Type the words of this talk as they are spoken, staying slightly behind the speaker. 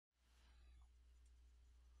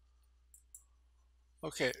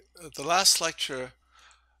Okay, the last lecture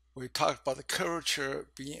we talked about the curvature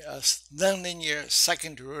being a nonlinear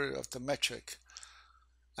second derivative of the metric.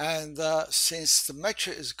 And since the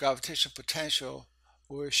metric is gravitational potential,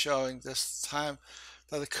 we're showing this time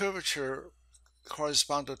that the curvature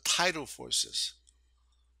corresponds to tidal forces.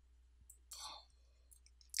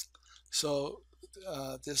 So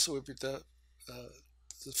this will be the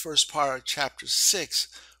first part of chapter 6.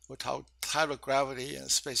 We'll talk tidal gravity and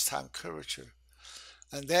space-time curvature.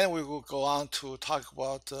 And then we will go on to talk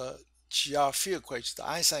about the GR field equation, the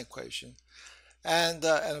Einstein equation, and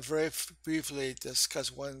very briefly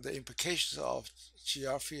discuss one of the implications of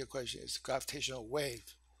GR field equation is gravitational wave.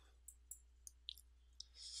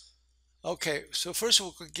 Okay, so first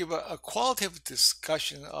we'll give a qualitative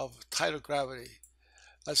discussion of tidal gravity.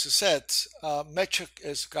 As I said, metric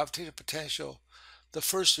is gravitational potential. The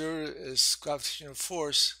first derivative is gravitational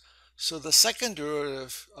force. So the second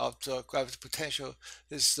derivative of the gravitational potential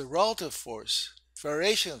is the relative force,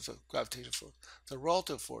 variation of the gravitational force, the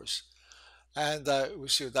relative force. And we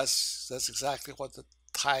see that's exactly what the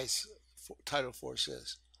tidal force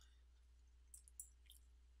is.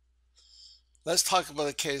 Let's talk about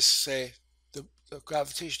the case, say, the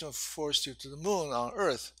gravitational force due to the moon on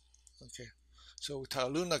Earth. Okay, so we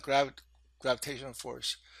talk lunar gravitational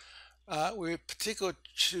force. We particularly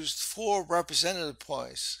choose 4 representative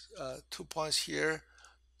points, 2 points here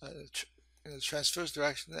in the transverse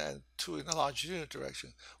direction and 2 in the longitudinal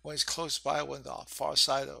direction. One is close by, one on the far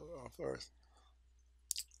side of Earth.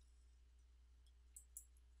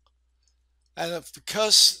 And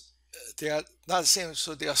because they are not the same,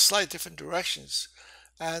 so they are slightly different directions.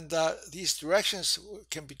 And these directions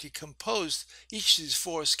can be decomposed. Each of these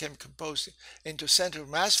forces can be composed into center of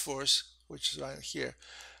mass force, which is right here,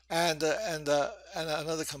 and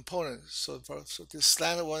another component. So this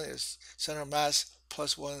slanted one is center of mass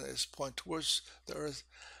plus one is point towards the Earth,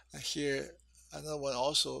 and here another one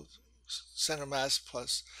also center of mass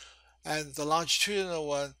plus, and the longitudinal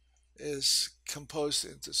one is composed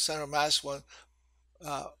into center of mass one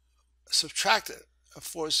subtract a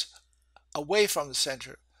force away from the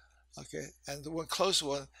center. Okay, and the one close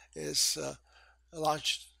one is a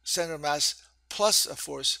large center of mass plus a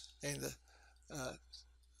force in the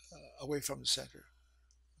away from the center.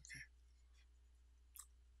 Okay.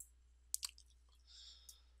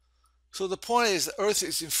 So the point is the Earth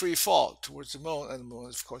is in free fall towards the moon, and the moon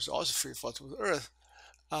is of course also free fall towards the Earth.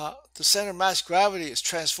 The center of mass gravity is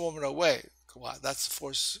transforming away. Wow, that's the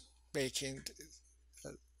force making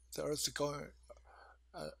the Earth going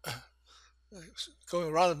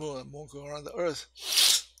going around the moon and the moon going around the Earth.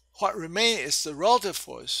 What remains is the relative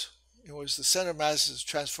force, in which the center mass is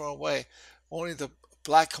transformed away. Only the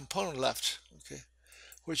black component left, okay,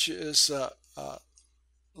 which is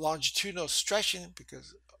longitudinal stretching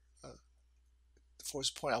because the force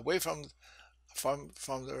point away from the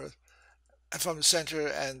Earth, from the center,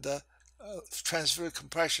 and transverse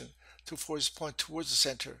compression to force point towards the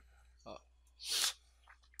center.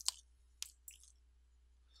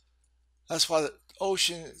 That's why the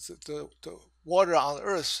ocean, the water on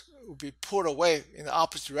Earth will be pulled away in the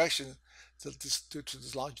opposite direction due to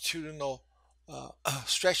this longitudinal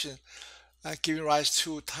stretching, giving rise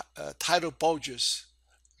to tidal bulges.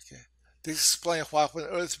 Okay, this explains why when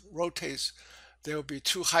Earth rotates, there will be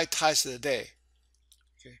 2 high tides in a day.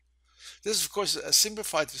 Okay, this is of course a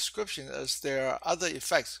simplified description, as there are other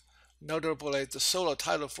effects, notably the solar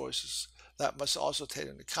tidal forces that must also take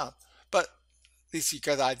into account. But at least you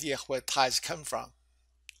get the idea where tides come from.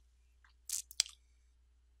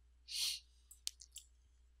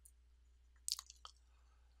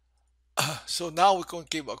 So now we're going to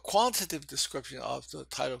give a quantitative description of the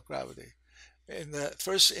tidal gravity.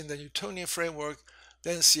 First in the Newtonian framework,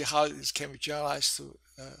 then see how this can be generalized to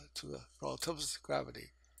the relativity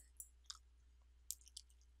gravity.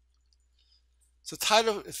 The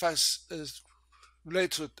tidal effects is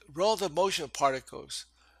related to relative motion of particles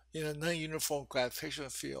in a non-uniform gravitational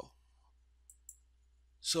field.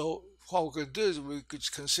 So what we're going to do is we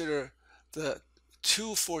could consider the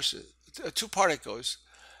 2 particles,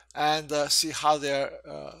 and see how their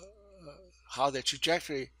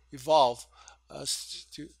trajectory evolve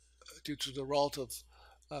due to the relative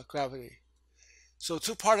gravity. So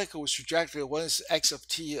 2 particles with trajectory, one is x of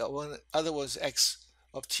t, one other one is x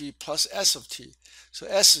of t plus s of t. So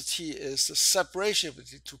s of t is the separation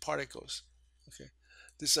between 2 particles. Okay,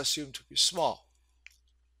 this is assumed to be small.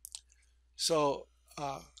 So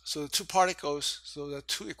so the 2 particles, so the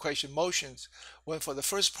 2 equation motions. When for the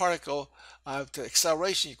first particle, I have the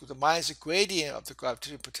acceleration equal to minus the gradient of the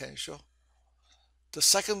gravitational potential. The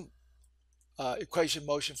second equation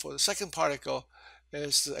motion for the second particle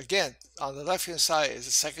is, again, on the left hand side is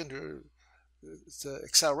the secondary, the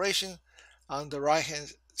acceleration. On the right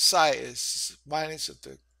hand side is minus of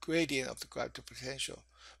the gradient of the gravitational potential,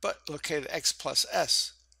 but located x plus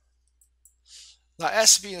s. Now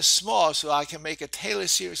s being small, so I can make a Taylor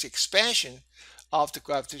series expansion of the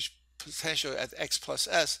gravitational potential at x plus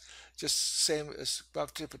s, just same as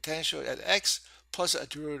gravitational potential at x plus a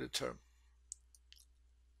derivative term.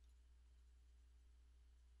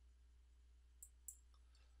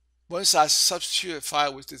 Once I substitute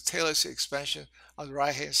with the Taylor series expansion on the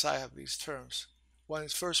right hand side of these terms,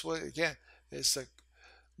 first one again is the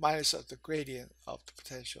minus of the gradient of the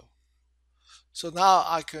potential. So now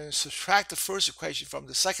I can subtract the first equation from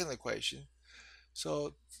the second equation.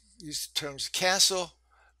 So these terms cancel,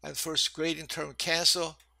 and the first gradient term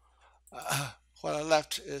cancel. What I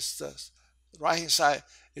left is the right hand side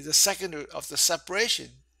is the secondary of the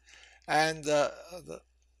separation, and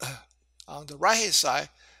on the right hand side,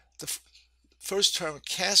 the first term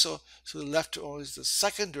cancel, so the left only is the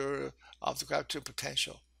secondary of the gravitational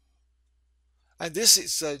potential. And this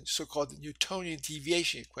is the so-called Newtonian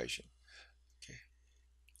deviation equation. Okay.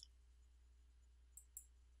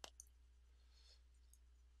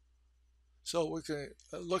 So we can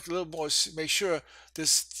look a little more, make sure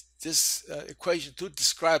this equation do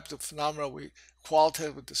describe the phenomena we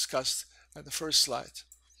qualitatively discussed at the first slide.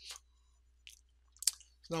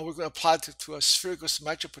 Now we're going to apply it to a spherical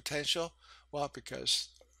symmetric potential. Well, because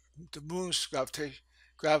the moon's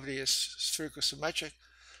gravity is spherical symmetric,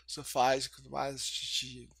 so phi is equal to minus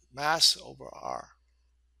g mass over r.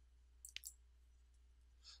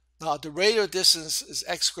 Now the radial distance is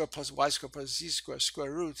x squared plus y squared plus z squared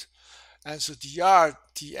square root, and so dr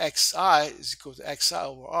dxi is equal to xi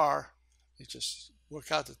over r. You just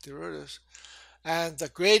work out the derivatives, and the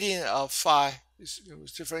gradient of phi is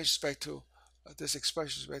differential respect to this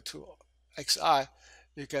expression respect to xi.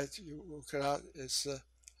 You work it out is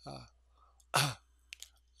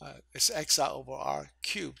it's xi over r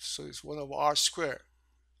cubed, so it's 1 over r squared.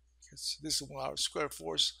 This is 1 r squared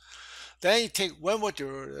force. Then you take one more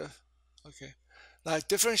derivative. Okay, now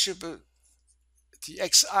differentiate the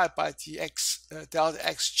xi by dx delta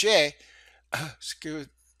xj, give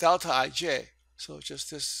delta ij. So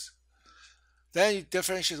just this. Then you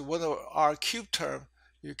differentiate 1 over r cubed term.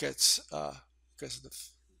 You get because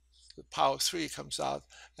the power 3 comes out,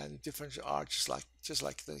 and the differential r just like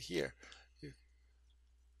here. Okay.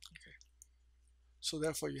 So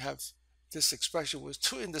therefore you have this expression with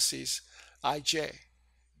two indices, ij.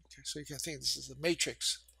 Okay, so you can think this is a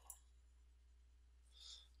matrix.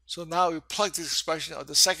 So now we plug this expression of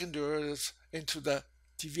the second derivative into the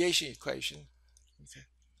deviation equation. Okay,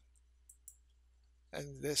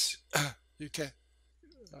 and this you can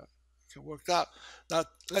work out. Now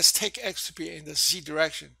let's take x to be in the z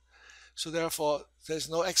direction. So therefore, there's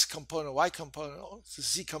no x component, y component. The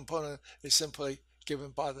z component is simply given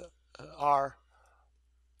by the r.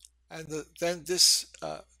 And then this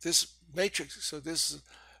matrix, so this is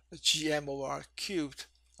gm over r cubed.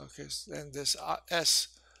 Okay, so then this s,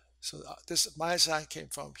 so this minus sign came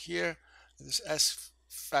from here, and this s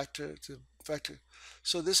factor to vector.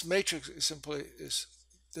 So this matrix is simply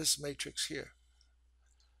this matrix here.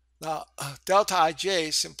 Now delta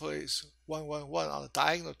ij simply is 1, 1, 1 on the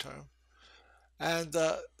diagonal term. And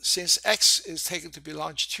since x is taken to be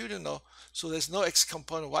longitudinal, so there's no x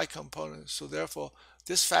component, y component. So therefore,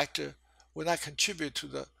 this factor will not contribute to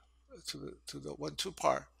the 1, 2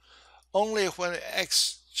 part. Only when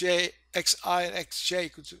xi and xj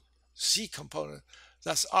equal to z component,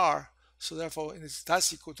 that's r. So therefore,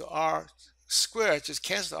 that's equal to r squared. Just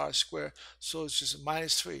cancel r squared. So it's just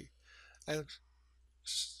minus 3. And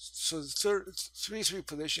so the 3, 3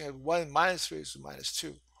 position at 1 minus 3 is minus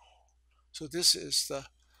 2. So this is the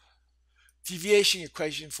deviation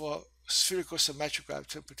equation for spherical symmetric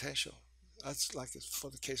gravitational potential. That's like for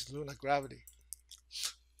the case of lunar gravity.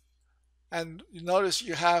 And you notice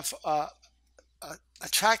you have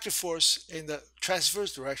attractive force in the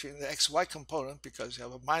transverse direction in the xy component because you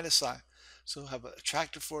have a minus sign. So you have an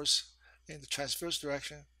attractive force in the transverse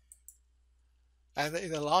direction. And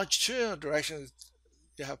in the longitudinal direction,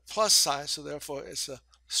 you have plus sign, so therefore it's a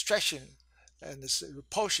stretching and it's a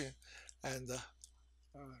repulsion, and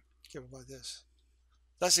given by this.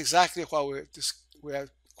 That's exactly what we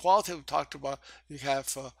have qualitatively talked about. You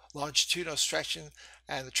have longitudinal stretching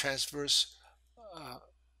and the transverse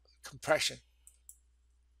compression.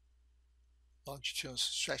 Longitudinal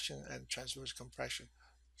stretching and transverse compression.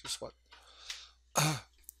 Just what?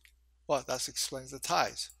 Well, that explains the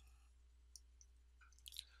tides.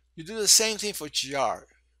 You do the same thing for GR.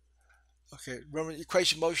 Okay, remember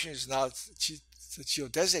equation motion is now the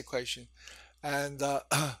geodesic equation. And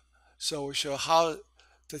so we show how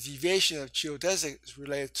the deviation of geodesic is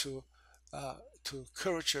related uh, to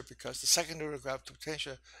curvature, because the secondary gravitational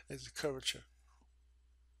potential is the curvature.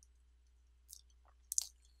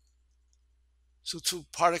 So two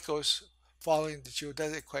particles following the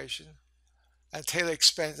geodesic equation, and Taylor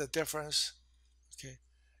expands the difference. Okay,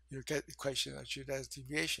 you get the equation of geodesic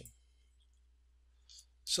deviation.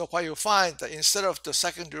 So what you find that instead of the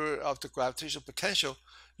second derivative of the gravitational potential,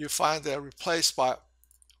 you find they're replaced by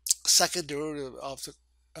second derivative of the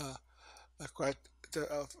uh,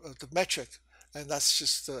 of the metric, and that's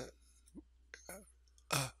just the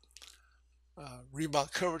uh, Riemann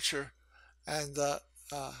curvature, and uh,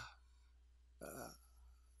 uh,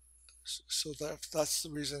 so that's the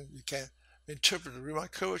reason you can interpret the Riemann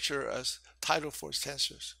curvature as tidal force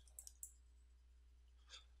tensors.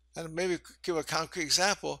 And maybe give a concrete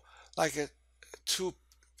example, like a two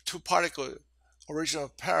two particle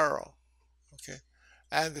original parallel, okay,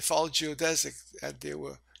 and they follow geodesic, and they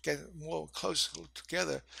will get more close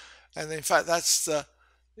together. And in fact, that's the,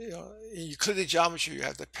 in Euclidean geometry, you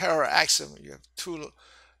have the parallel axiom. You have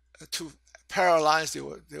two parallel lines. They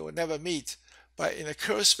will never meet, but in a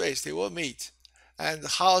curved space they will meet. And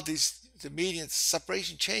how the median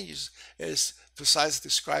separation changes is precisely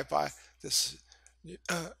described by this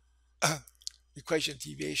uh, equation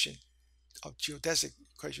deviation of geodesic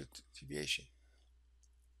equation deviation.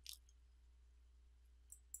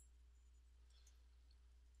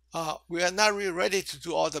 We are not really ready to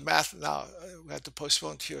do all the math now. We have to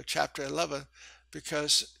postpone to chapter 11,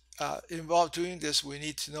 because involved doing this, we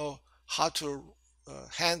need to know how to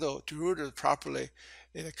handle derivative properly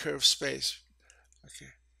in a curved space.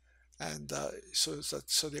 Okay, and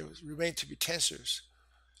so they remain to be tensors.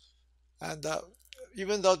 And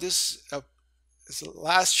even though this is the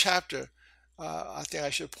last chapter, I think I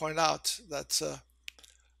should point out that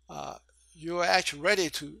uh, you are actually ready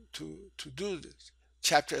to do this,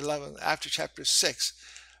 chapter 11 after chapter 6,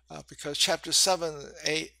 because chapter 7,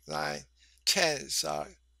 8, 9, 10 is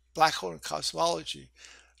black hole and cosmology.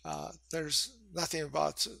 There's nothing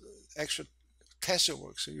about extra tensor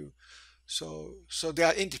work, so they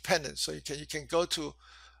are independent. So you can go to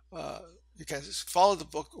you can follow the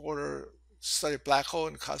book order, study black hole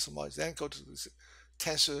and cosmology, then go to this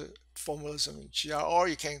tensor formalism in GR, or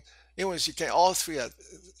you can, all three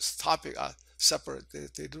topic are separate.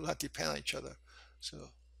 They do not depend on each other. So